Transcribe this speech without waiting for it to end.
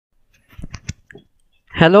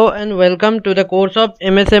Hello and welcome to the course of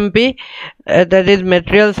MSMP, that is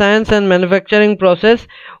Material Science and Manufacturing Process.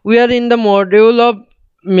 We are in the module of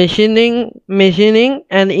machining,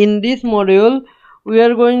 and in this module we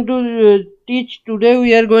are going to teach today.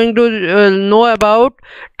 We are going to know about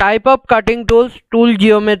type of cutting tools, tool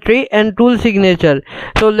geometry, and tool signature.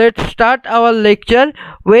 So let's start our lecture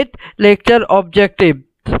with lecture objective.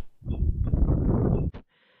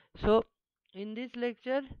 So in this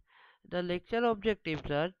lecture, the lecture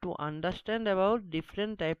objectives are to understand about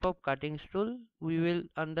different type of cutting tool. We will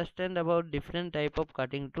understand about different type of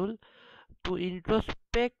cutting tool, to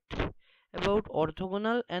introspect about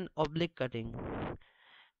orthogonal and oblique cutting,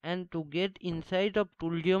 and to get insight of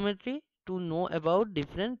tool geometry, to know about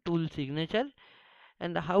different tool signature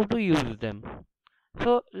and how to use them.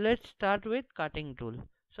 So let's start with cutting tool.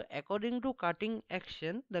 So according to cutting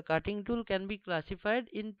action, the cutting tool can be classified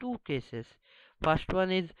in two cases. First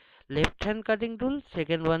one is left hand cutting tool,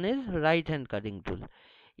 second one is right hand cutting tool.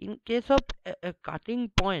 In case of a cutting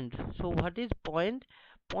point, so what is point?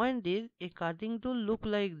 Point is a cutting tool look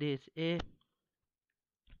like this, a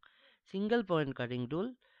single point cutting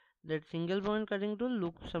tool. That single point cutting tool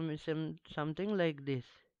looks something like this.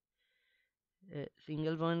 A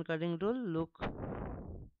single point cutting tool look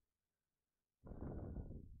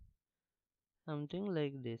something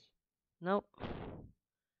like this. Now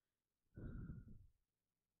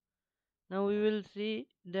Now we will see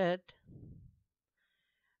that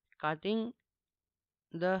cutting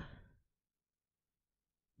the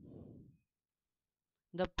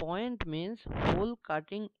the point means whole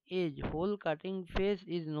cutting edge, whole cutting face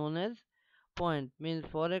is known as point. Means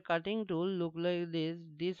for a cutting tool look like this,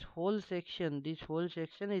 this whole section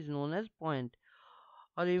is known as point.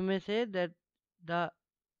 Or you may say that the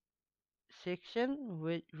section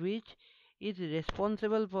which is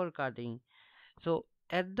responsible for cutting. So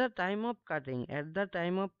at the time of cutting,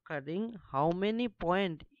 how many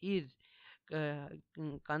point is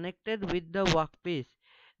connected with the workpiece,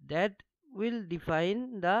 that will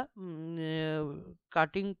define the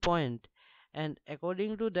cutting point. And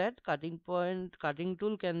according to that, cutting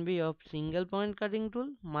tool can be of single point cutting tool,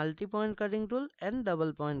 multi point cutting tool, and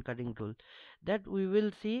double point cutting tool. That we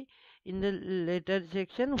will see in the later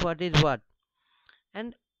section what is what.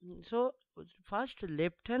 And so first,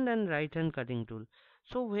 left hand and right hand cutting tool.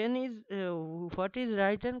 So when is what is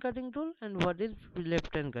right hand cutting tool and what is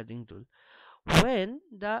left hand cutting tool? When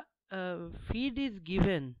the feed is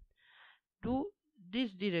given to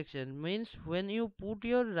this direction, means when you put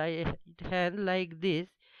your right hand like this,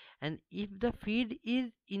 and if the feed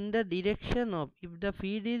is in the direction of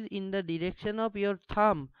your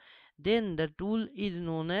thumb, then the tool is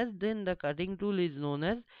known as then the cutting tool is known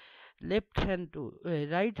as left hand tool,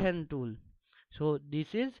 right hand tool. So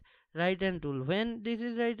this is right hand tool. When this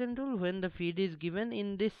is right hand tool, when the feed is given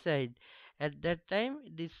in this side, at that time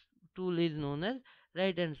this tool is known as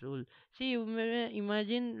right hand tool. See, you may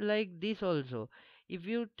imagine like this also. If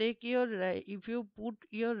you take your if you put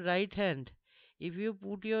your right hand,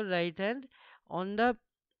 on the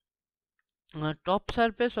top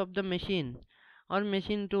surface of the machine or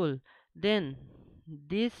machine tool, then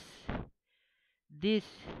this this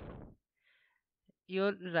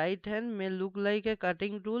your right hand may look like a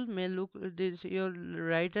cutting tool, may look this your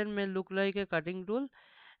right hand may look like a cutting tool,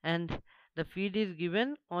 and the feed is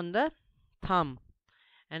given on the thumb.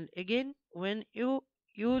 And again, when you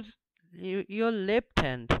use your left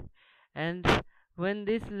hand, and when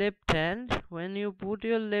you put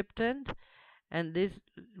your left hand, and this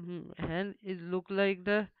hand is look like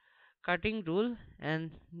the cutting tool,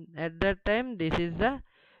 and at that time this is the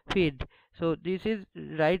feed. So this is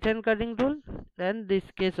right hand cutting tool, and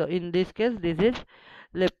in this case this is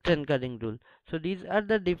left hand cutting tool. So these are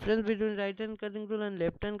the difference between right hand cutting tool and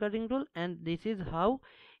left hand cutting tool, and this is how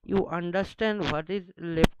you understand what is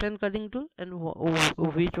left hand cutting tool and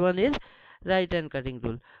which one is right hand cutting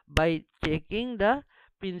tool, by checking the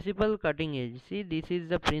principal cutting edge. See, this is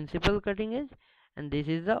the principal cutting edge, and this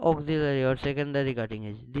is the auxiliary or secondary cutting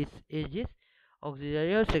edge. This edge is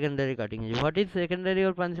auxiliary or secondary cutting edge. What is secondary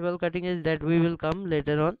or principal cutting edge, that we will come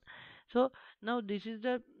later on. So now this is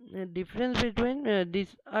the difference between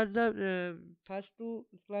these are the first two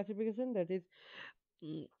classification, that is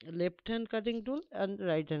left hand cutting tool and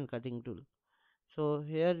right hand cutting tool. So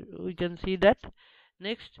here we can see that.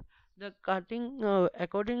 Next, the cutting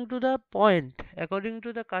according to the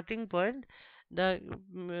cutting point, there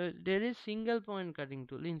is single point cutting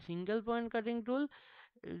tool. In single point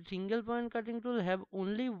cutting tool have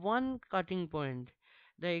only one cutting point.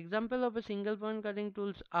 The example of a single point cutting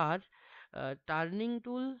tools are turning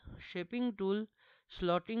tool, shaping tool,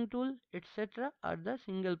 slotting tool, etc. are the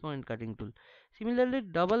single point cutting tool. Similarly,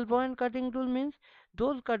 double point cutting tool means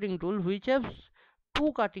those cutting tool which have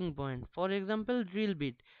two cutting point. For example, drill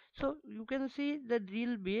bit. So you can see the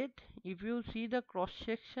drill bit. If you see the cross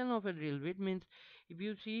section of a drill bit, means if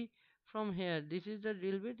you see from here, this is the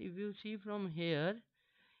drill bit. If you see from here,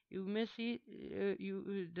 you may see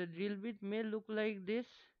the drill bit may look like this.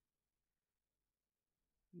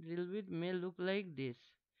 Drill bit may look like this.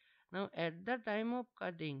 Now at the time of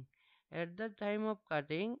cutting, at the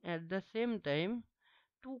same time,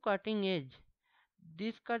 two cutting edge,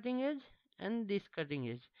 this cutting edge and this cutting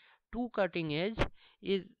edge, two cutting edge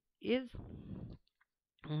is is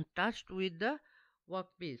touched with the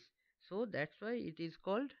workpiece. So that's why it is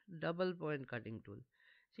called double point cutting tool.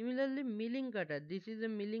 Similarly, milling cutter. This is a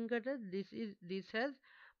milling cutter. This has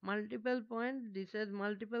multiple points. This has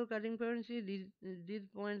multiple cutting points. See, these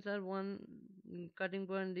points are one cutting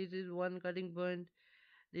point. This is one cutting point.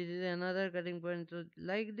 This is another cutting point. So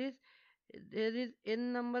like this, there is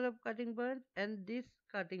n number of cutting points, and these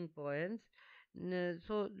cutting points.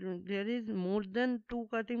 There is more than two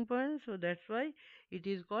cutting points. So that's why it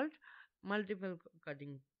is called multiple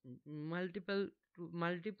cutting, multiple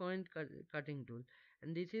multi-point cutting tool.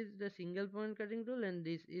 And this is the single point cutting tool, and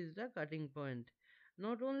this is the cutting point.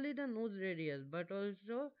 Not only the nose radius, but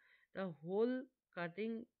also the whole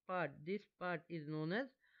cutting part. This part is known as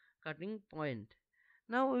cutting point.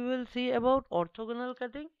 Now we will see about orthogonal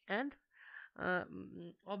cutting and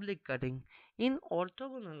oblique cutting. In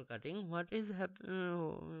orthogonal cutting, what is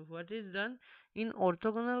done in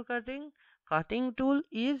orthogonal cutting? Cutting tool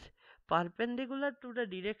is perpendicular to the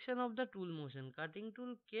direction of the tool motion. Cutting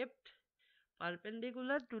tool kept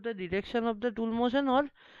perpendicular to the direction of the tool motion, or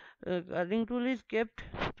cutting tool is kept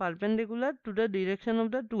perpendicular to the direction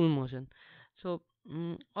of the tool motion. So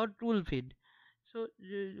or tool feed. So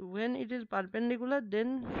when it is perpendicular,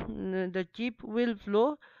 then the chip will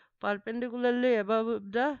flow perpendicularly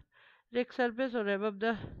above the rake surface, or above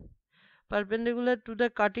the perpendicular to the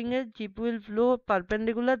cutting edge. Chip will flow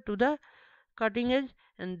perpendicular to the cutting edge,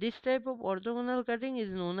 and this type of orthogonal cutting is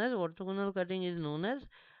known as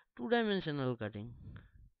two-dimensional cutting.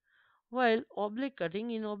 While oblique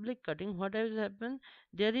cutting, in oblique cutting, what has happened?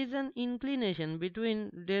 There is an inclination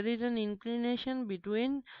between direction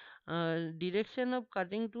of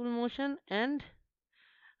cutting tool motion, and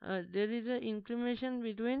there is an inclination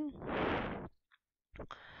between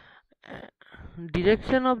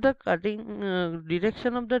direction of the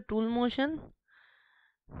tool motion.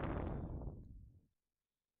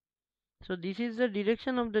 So this is the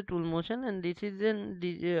direction of the tool motion, and this is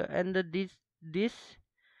this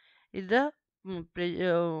is the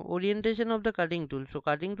orientation of the cutting tool. So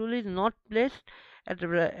cutting tool is not placed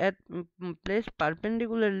placed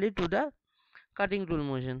perpendicularly to the cutting tool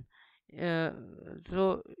motion. Uh,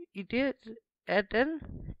 so it is at an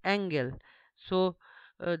angle. So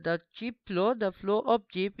the flow of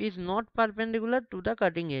chip is not perpendicular to the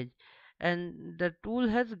cutting edge, and the tool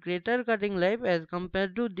has greater cutting life as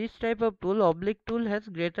compared to this type of tool. Oblique tool has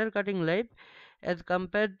greater cutting life as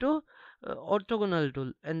compared to orthogonal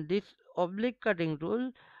tool, and this oblique cutting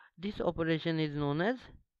tool, this operation is known as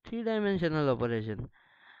three-dimensional operation.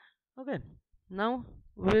 Okay, now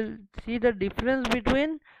we'll see the difference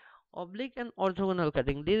between oblique and orthogonal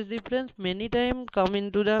cutting. This difference many times come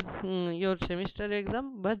into the your semester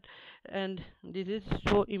exam, but and this is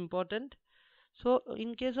so important. So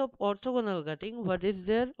in case of orthogonal cutting, what is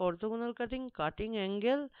there? Orthogonal cutting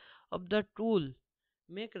angle of the tool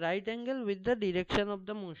make right angle with the direction of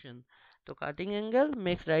the motion. So cutting angle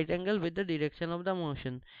makes right angle with the direction of the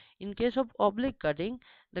motion. In case of oblique cutting,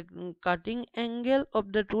 the cutting angle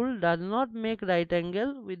of the tool does not make right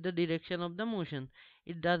angle with the direction of the motion.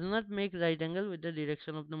 It does not make right angle with the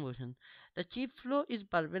direction of the motion. The chip flow is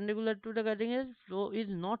perpendicular to the cutting edge. Flow is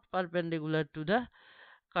not perpendicular to the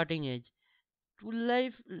cutting edge. Tool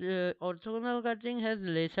life, orthogonal cutting has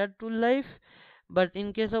lesser tool life, but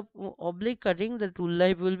in case of oblique cutting, the tool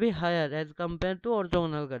life will be higher as compared to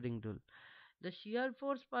orthogonal cutting tool. The shear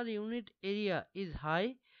force per unit area is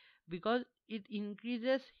high because it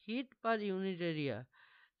increases heat per unit area.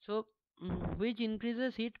 So which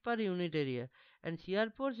increases heat per unit area, and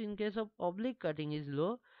shear force in case of oblique cutting is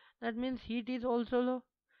low. That means heat is also low.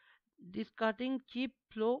 This cutting chip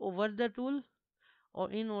flow over the tool,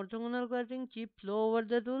 or in orthogonal cutting chip flow over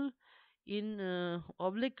the tool. In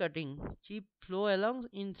oblique cutting, chip flow along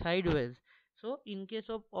in sideways. So in case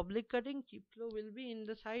of oblique cutting, chip flow will be in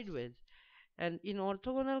the sideways, and in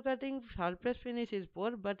orthogonal cutting, surface finish is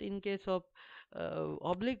poor, but in case of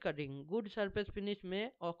oblique cutting, good surface finish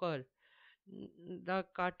may occur. The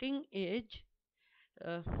cutting edge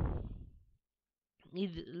uh,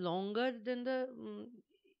 is longer than the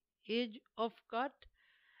edge of cut.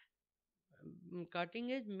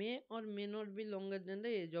 Cutting edge may or may not be longer than the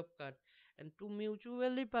edge of cut, and two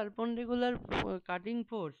mutually perpendicular cutting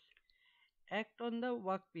force act on the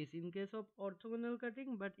workpiece in case of orthogonal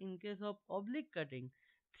cutting, but in case of oblique cutting,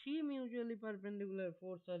 three mutually perpendicular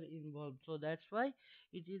forces are involved. So that's why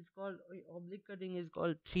it is called oblique cutting is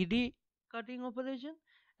called 3D cutting operation,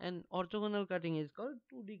 and orthogonal cutting is called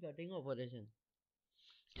 2D cutting operation.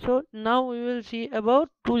 So now we will see about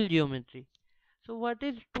tool geometry. So what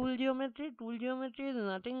is tool geometry? Tool geometry is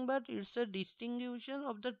nothing but it's a distinguishing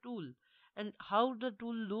of the tool and how the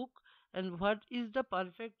tool look and what is the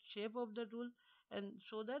perfect shape of the tool, and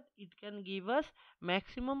so that it can give us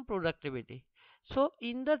maximum productivity. So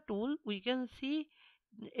in the tool we can see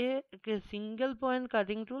a single point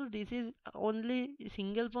cutting tool. This is only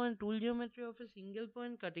single point tool geometry of a single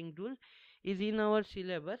point cutting tool is in our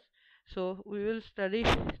syllabus. So we will study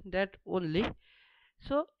that only.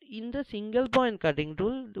 So in the single point cutting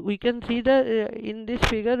tool, we can see the in this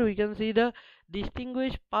figure we can see the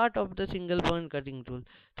distinguished part of the single point cutting tool.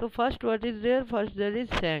 So first what is there? First there is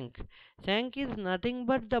shank. Shank is nothing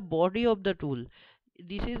but the body of the tool.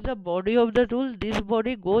 This is the body of the tool. This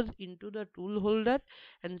body goes into the tool holder,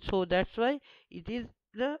 and so that's why it is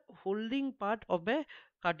the holding part of a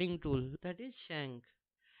cutting tool. That is shank.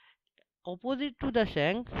 Opposite to the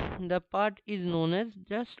shank, the part is known as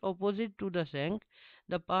just opposite to the shank,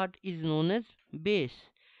 the part is known as base.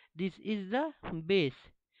 This is the base.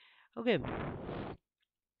 Okay,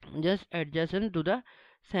 just adjacent to the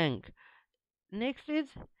shank. Next is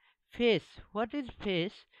face. What is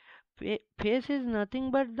face? Face is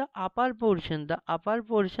nothing but the upper portion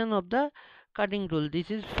of the cutting tool.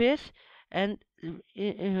 This is face, and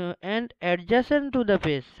and adjacent to the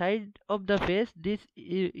face, side of the face, this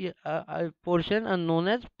portion are known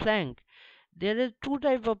as flank. There is two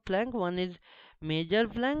type of flank. One is major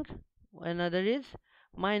flank, another is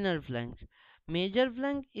minor flank. Major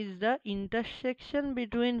flank is the intersection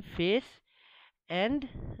between face and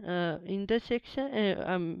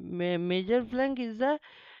major flank is the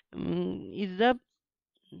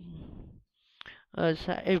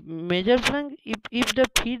major flank. If the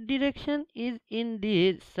feed direction is in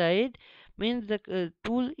this side, means the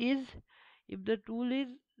tool is, if the tool is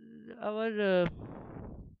our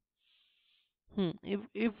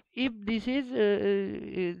if this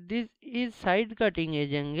is side cutting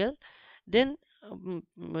edge angle, then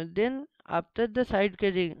then after the side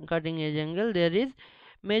cutting edge angle there is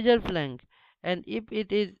major flank, and if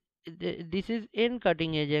it is this is end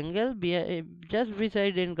cutting edge angle, just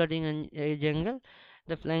beside end cutting edge angle,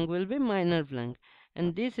 the flank will be minor flank,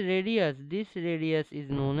 and this radius is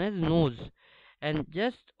known as nose, and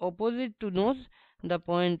just opposite to nose the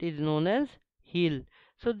point is known as heel.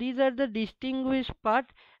 So these are the distinguished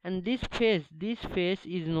part, and this face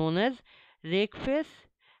is known as rake face,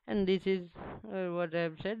 and this is what I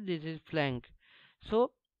have said, this is flank.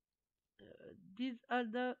 So these are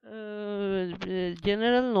the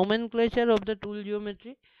general nomenclature of the tool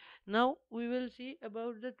geometry. Now we will see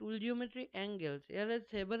about the tool geometry angles. There are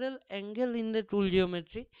several angles in the tool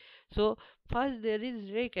geometry. So first there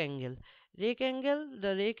is rake angle. The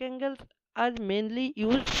rake angles are mainly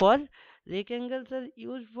used for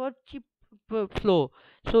chip flow.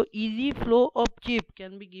 So easy flow of chip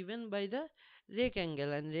can be given by the rake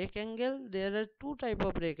angle. And rake angle, there are two type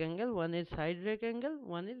of rake angle. One is side rake angle,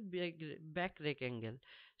 one is back rake angle.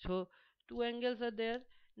 So two angles are there.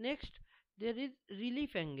 Next there is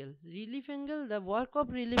relief angle. The work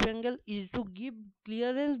of relief angle is to give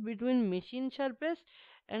clearance between machine surface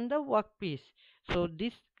and the workpiece. So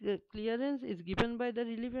this clearance is given by the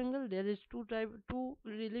relief angle. There is two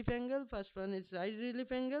relief angle. First one is side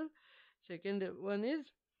relief angle, second one is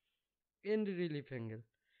end relief angle.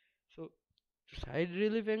 So side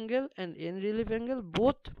relief angle and end relief angle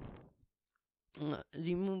both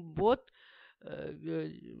remove both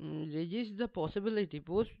resist the possibility,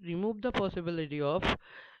 both remove the possibility of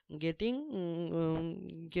getting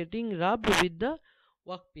rubbed with the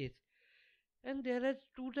workpiece. And there are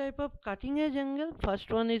two type of cutting edge angle.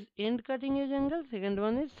 First one is end cutting edge angle, second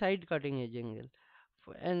one is side cutting edge angle.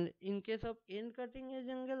 And in case of end cutting edge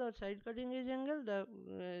angle or side cutting edge angle, the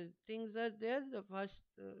things are there. The first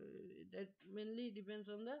that mainly depends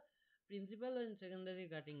on the principal and secondary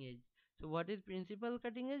cutting edge. So what is principal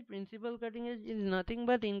cutting edge? Principal cutting edge is nothing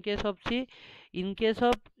but in case of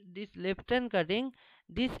this left hand cutting,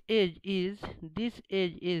 this edge is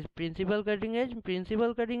principal cutting edge.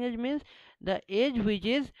 Principal cutting edge means the edge which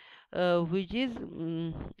is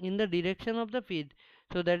in the direction of the feed.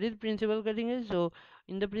 So that is principal cutting edge. So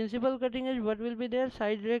in the principal cutting edge, what will be there?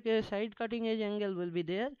 Side cutting edge angle will be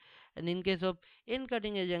there. And in case of end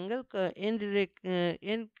cutting edge angle,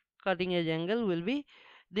 end cutting edge angle will be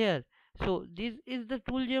there. So this is the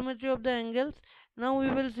tool geometry of the angles. Now we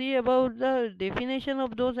will see about the definition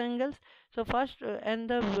of those angles. So first, and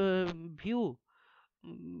the view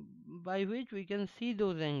mm, by which we can see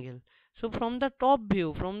those angles. So from the top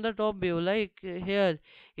view, like here,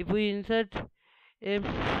 if we insert a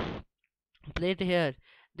plate here,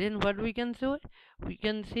 then what we can see? We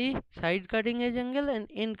can see side cutting edge angle and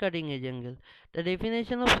end cutting edge angle. The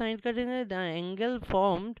definition of side cutting edge: the angle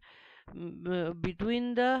formed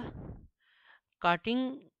between the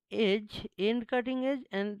cutting end cutting edge,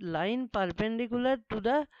 and line perpendicular to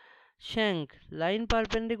the shank. Line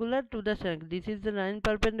perpendicular to the shank. This is the line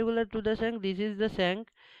perpendicular to the shank. This is the shank,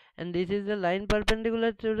 and this is the line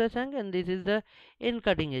perpendicular to the shank, and this is the end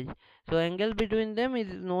cutting edge. So angle between them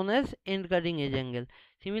is known as end cutting edge angle.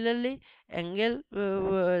 Similarly, angle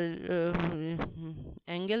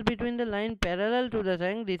between the line parallel to the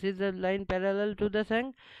shank. This is the line parallel to the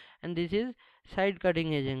shank, and this is side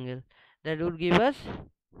cutting edge angle. That would give us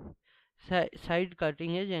side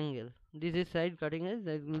cutting edge angle. This is side cutting edge,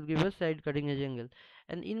 that will give us side cutting edge angle.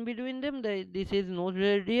 And in between them, this is nose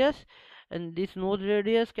radius, and this nose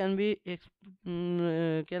radius can be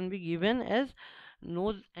given as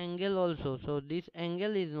nose angle also. So this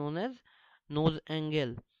angle is known as nose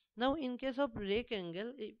angle. Now in case of rake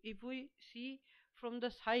angle, if we see from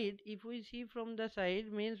the side,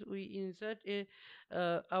 means we insert a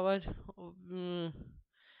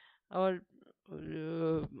our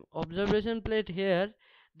observation plate here,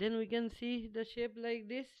 then we can see the shape like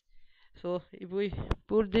this. So if we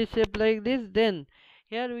put this shape like this, then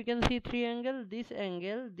here we can see three angle, this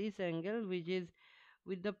angle which is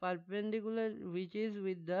with the perpendicular, which is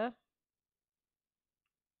with the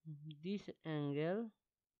this angle,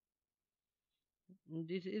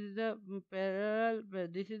 this is the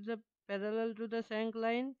parallel to the shank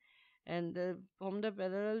line, and from the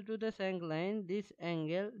parallel to the shank line, this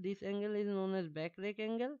angle is known as back rake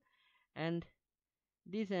angle, and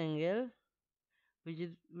this angle which is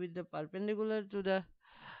with the perpendicular to the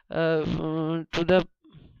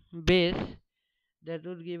base, that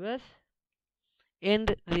would give us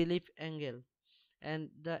end relief angle.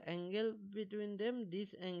 And the angle between them,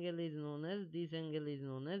 this angle is known as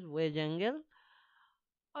wedge angle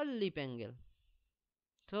or lip angle.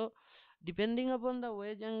 So depending upon the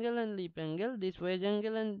wedge angle and lip angle, this wedge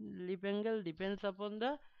angle and lip angle depends upon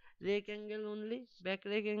the rake angle only, back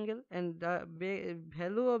rake angle, and the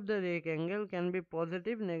value of the rake angle can be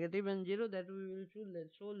positive, negative, and zero, that we will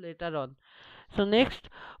show later on. So next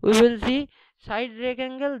we will see side rake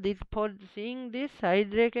angle. This, for seeing this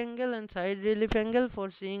side rake angle and side relief angle,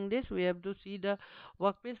 for seeing this we have to see the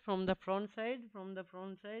workpiece from the front side,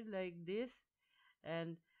 like this,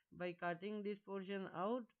 and by cutting this portion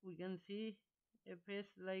out we can see a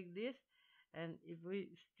face like this. And if we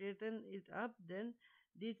straighten it up, then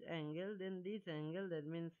this angle, that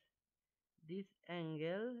means this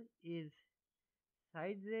angle is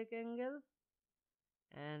side rake angle,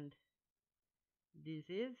 and this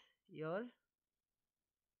is your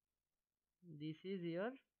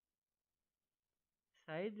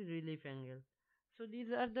side relief angle. So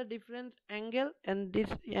these are the different angle, and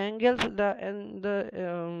these angles, the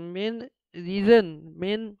main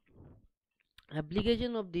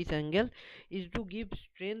application of this angle is to give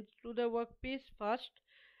strength to the workpiece first,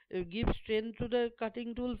 give strength to the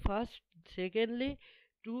cutting tool first, secondly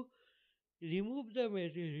to remove the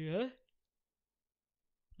material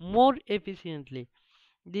more efficiently.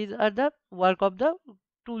 These are the work of the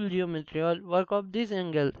tool geometry or work of this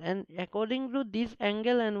angle. And according to this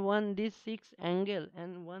angle and this 6 angle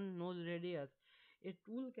and one nose radius, a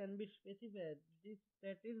tool can be specified.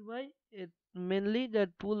 That is why mainly the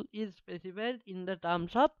tool is specified in the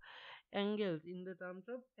terms of angles.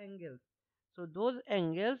 So those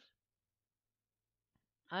angles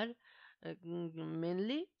are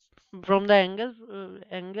mainly from the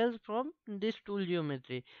angles from this tool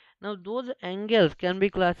geometry. Now those angles can be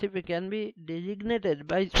designated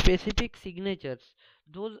by specific signatures.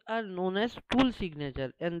 Those are known as tool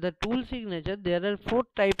signature. And the tool signature, there are 4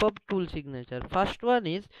 type of tool signature. First one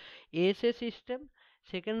is ASA system,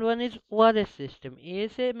 second one is ORS system.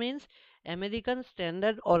 ASA means American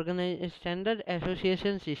Standard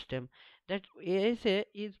Association System. That ASA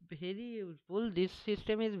is very useful. This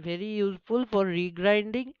system is very useful for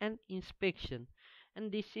regrinding and inspection.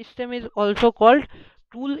 And this system is also called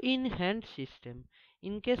tool in hand system.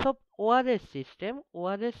 In case of ORS system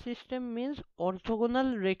means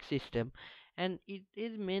orthogonal rake system. and it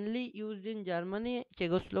is mainly used in Germany,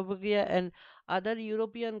 Czechoslovakia, and other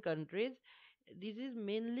European countries. This is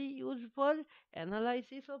mainly used for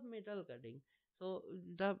analysis of metal cutting. So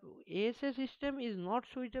the ASA system is not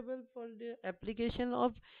suitable for the application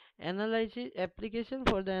of application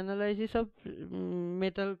for the analysis of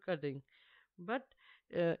metal cutting, but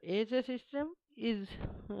ASA system is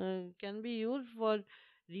can be used for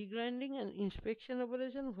regrinding and inspection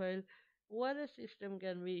operation, while ORS system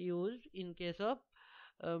can be used in case of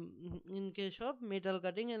metal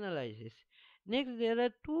cutting analysis. Next, there are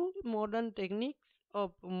two modern techniques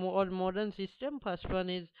of modern system. First one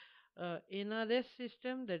is NRS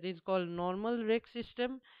system, that is called normal rake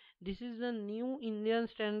system. This is the new Indian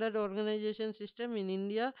standard organization system in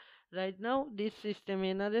India. Right now, this system,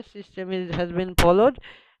 NRS system, has been followed,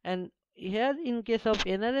 and here in case of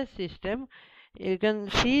NRS system, you can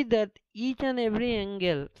see that each and every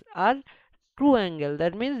angle are true angle.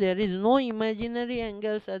 That means there is no imaginary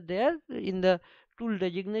angles are there in the tool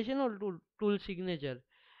designation or tool signature.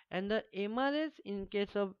 And the MRS, in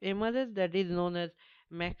case of MRS, that is known as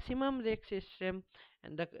maximum rake system,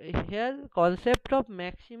 and the here concept of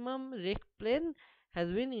maximum rake plane has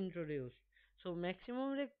been introduced. So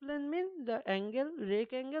maximum rake plane means the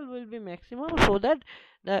rake angle will be maximum, so that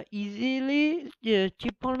the easily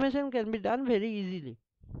chip formation can be done very easily.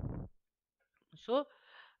 So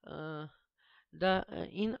uh, the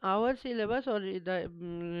in our syllabus, or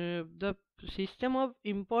the system of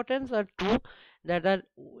importance are two, that are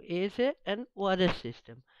ASA and ORS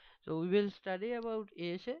system. So we will study about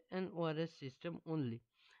ASA and ORS system only.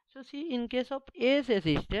 So see, in case of ASA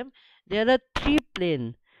system, there are three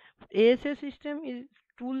plane. ASA system is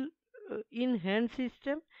tool in hand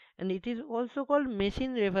system, and it is also called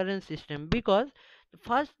machine reference system, because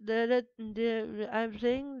first I am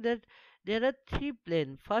saying that there are three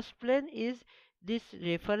plane. First plane is this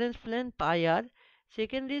reference plane pi r,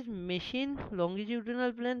 second is machine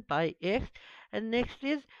longitudinal plane pi x, and next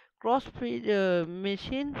is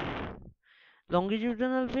machine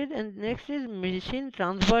longitudinal feed, and next is machine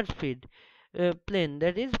transverse feed plane,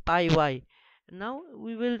 that is pi y. Now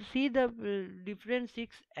we will see the different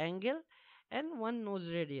six angle and one nose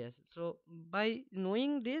radius. So by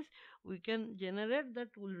knowing this, we can generate the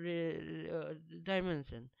tool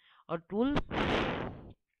dimension or tool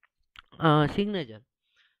signature.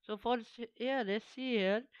 So for here, let's see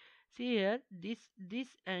here, this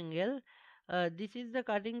angle, this is the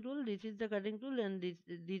cutting tool, this is the cutting tool, and this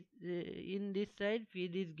in this side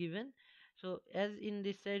feed is given. So as in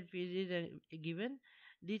this side feed is given,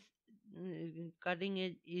 this cutting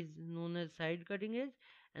edge is known as side cutting edge,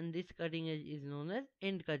 and this cutting edge is known as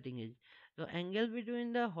end cutting edge. So angle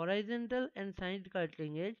between the horizontal and side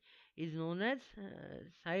cutting edge is known as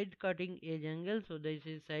side cutting edge angle. So this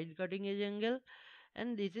is side cutting edge angle,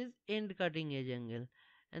 and this is end cutting edge angle,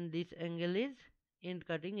 and this angle is end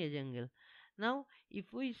cutting edge angle. Now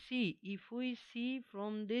if we see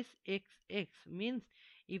from this x means,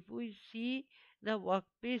 if we see the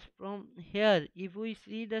workpiece from here, if we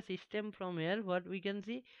see the system from here, what we can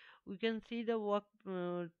see, we can see the work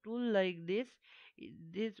tool like this.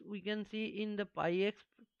 This we can see in the pi x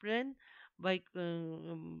plane by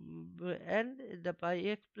and the pi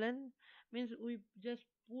x plane means we just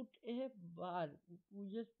put a bar, we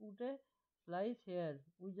just put a slice here,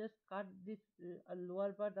 we just cut this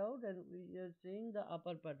lower part out, and we are seeing the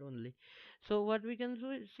upper part only. So what we can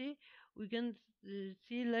see, we can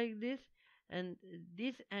see like this, and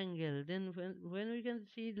this angle, then when we can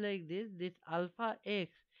see like this alpha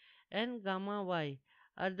x and gamma y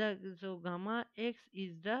are the, so gamma x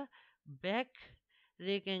is the back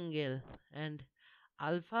rake angle, and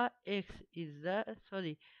alpha x is the,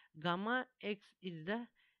 sorry, gamma x is the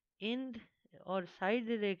end or side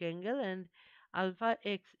rake angle, and alpha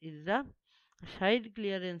x is the side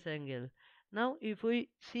clearance angle. Now if we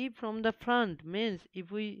see from the front, means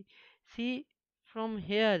if we see from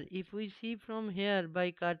here, if we see from here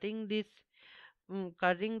by cutting this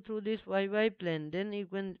cutting through this y plane, then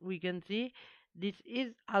we can see this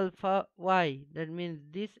is alpha y. That means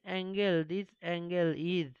this angle is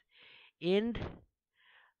end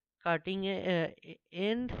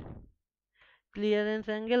end clearance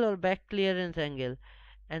angle or back clearance angle,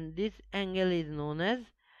 and this angle is known as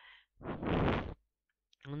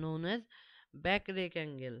back rake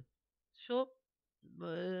angle. So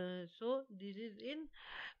so this is in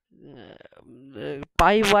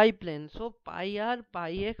pi y plane. So pi r,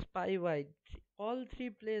 pi x, pi y, all three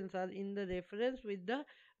planes are in the reference with the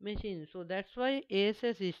machine. So that's why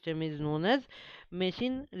ASA system is known as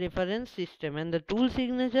machine reference system, and the tool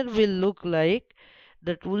signature will look like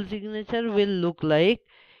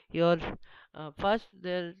your First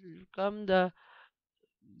there come the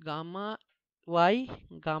gamma y,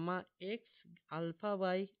 gamma x, alpha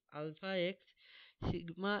y, alpha x,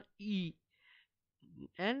 sigma e,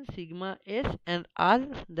 and sigma s, and r,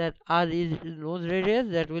 that r is nose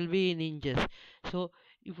radius, that will be in inches. So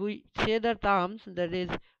if we say the terms, that is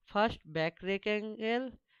first back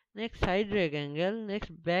rectangle, next side rectangle,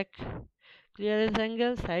 next back clearance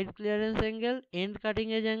angle, side clearance angle, end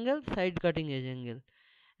cutting edge angle, side cutting edge angle,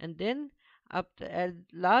 and then up at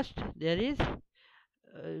last there is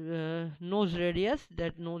nose radius.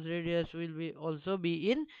 That nose radius will be also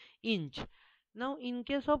be in inch. Now in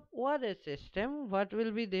case of ORS system, what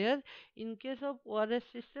will be there? In case of ORS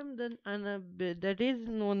system, then that is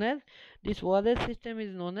known as, this ORS system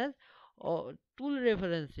is known as tool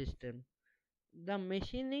reference system. The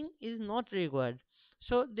machining is not required.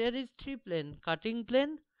 So there is three plane: cutting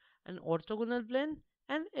plane, an orthogonal plane,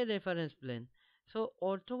 and a reference plane. So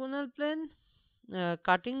orthogonal plane,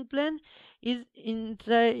 cutting plane is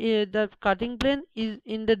inside, the cutting plane is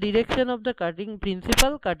in the direction of the cutting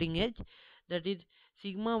principal cutting edge, that is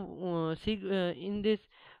sigma in this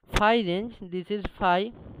phi range, this is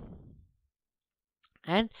phi,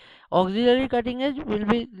 and auxiliary cutting edge will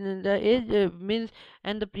be the edge, means,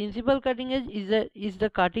 and the principal cutting edge is the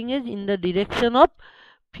cutting edge in the direction of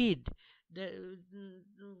feed. The,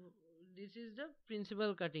 this is the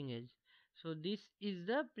principal cutting edge. So this is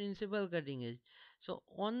the principal cutting edge. So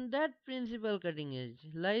on that principal cutting edge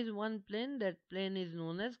lies one plane. That plane is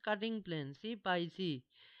known as cutting plane, C pi c,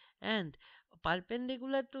 and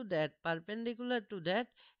perpendicular to that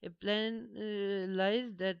a plane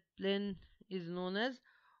lies. That plane is known as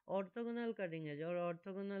orthogonal cutting edge or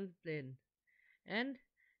orthogonal plane, and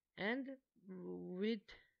and with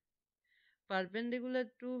perpendicular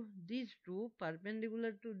to these two,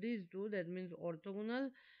 that means orthogonal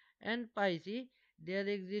and pi c, there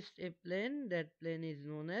exists a plane. That plane is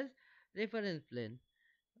known as reference plane.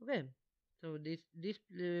 Okay, so this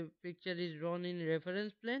picture is drawn in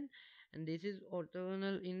reference plane, and this is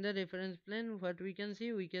orthogonal. In the reference plane, what we can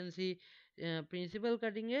see? We can see principal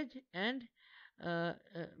cutting edge and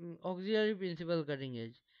auxiliary principal cutting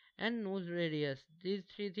edge and nose radius. These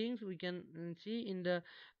three things we can see in the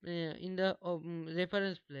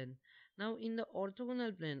reference plane. Now in the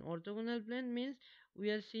orthogonal plane means we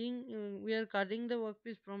are seeing, we are cutting the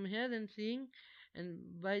workpiece from here and seeing, and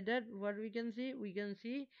by that what we can see? We can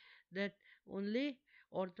see that only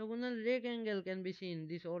orthogonal rectangle can be seen.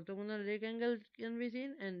 This orthogonal rectangle can be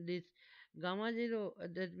seen, and this gamma 0,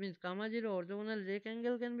 that means gamma 0 orthogonal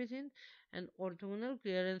rectangle can be seen, and orthogonal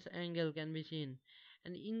clearance angle can be seen.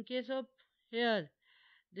 And in case of here,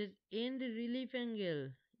 this end relief angle,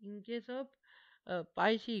 in case of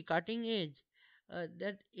pi c cutting edge,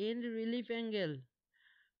 that end relief angle,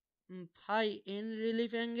 phi end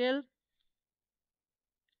relief angle,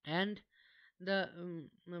 and the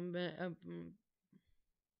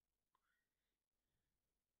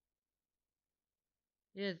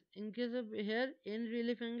yes, in case of here, end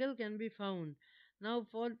relief angle can be found. Now out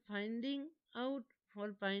for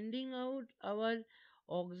finding out our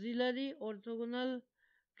auxiliary orthogonal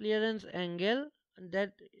clearance angle,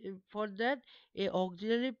 that for that a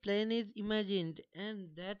auxiliary plane is imagined, and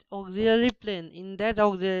that auxiliary plane, in that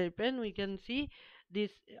auxiliary plane we can see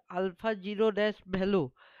this alpha 0 dash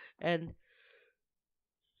value, and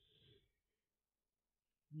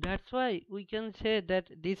that's why we can say that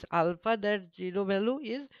this alpha, that 0 value,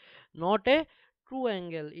 is not a true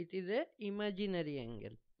angle, it is a imaginary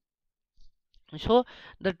angle. So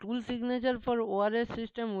the tool signature for ORS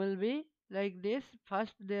system will be like this.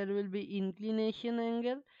 First there will be inclination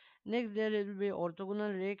angle, next there will be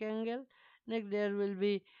orthogonal rake angle, next there will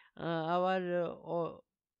be our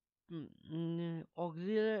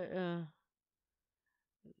auxiliary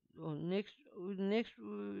next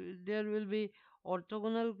there will be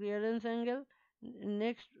orthogonal clearance angle.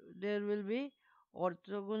 Next there will be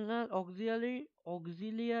orthogonal auxiliary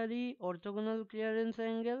orthogonal clearance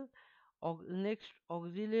angle. Next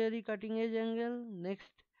auxiliary cutting edge angle.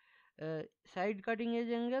 Next uh, side cutting edge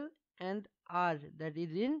angle, and R, that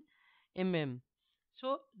is in mm.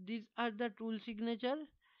 So these are the tool signature.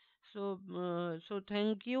 So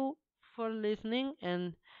thank you for listening,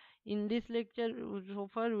 and in this lecture so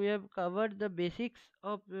far we have covered the basics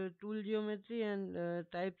of tool geometry and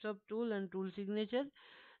types of tool and tool signature.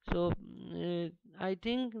 So I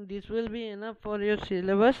think this will be enough for your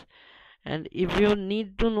syllabus, and if you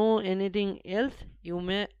need to know anything else you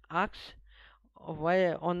may ask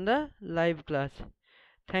why on the live class.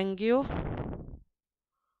 Thank you.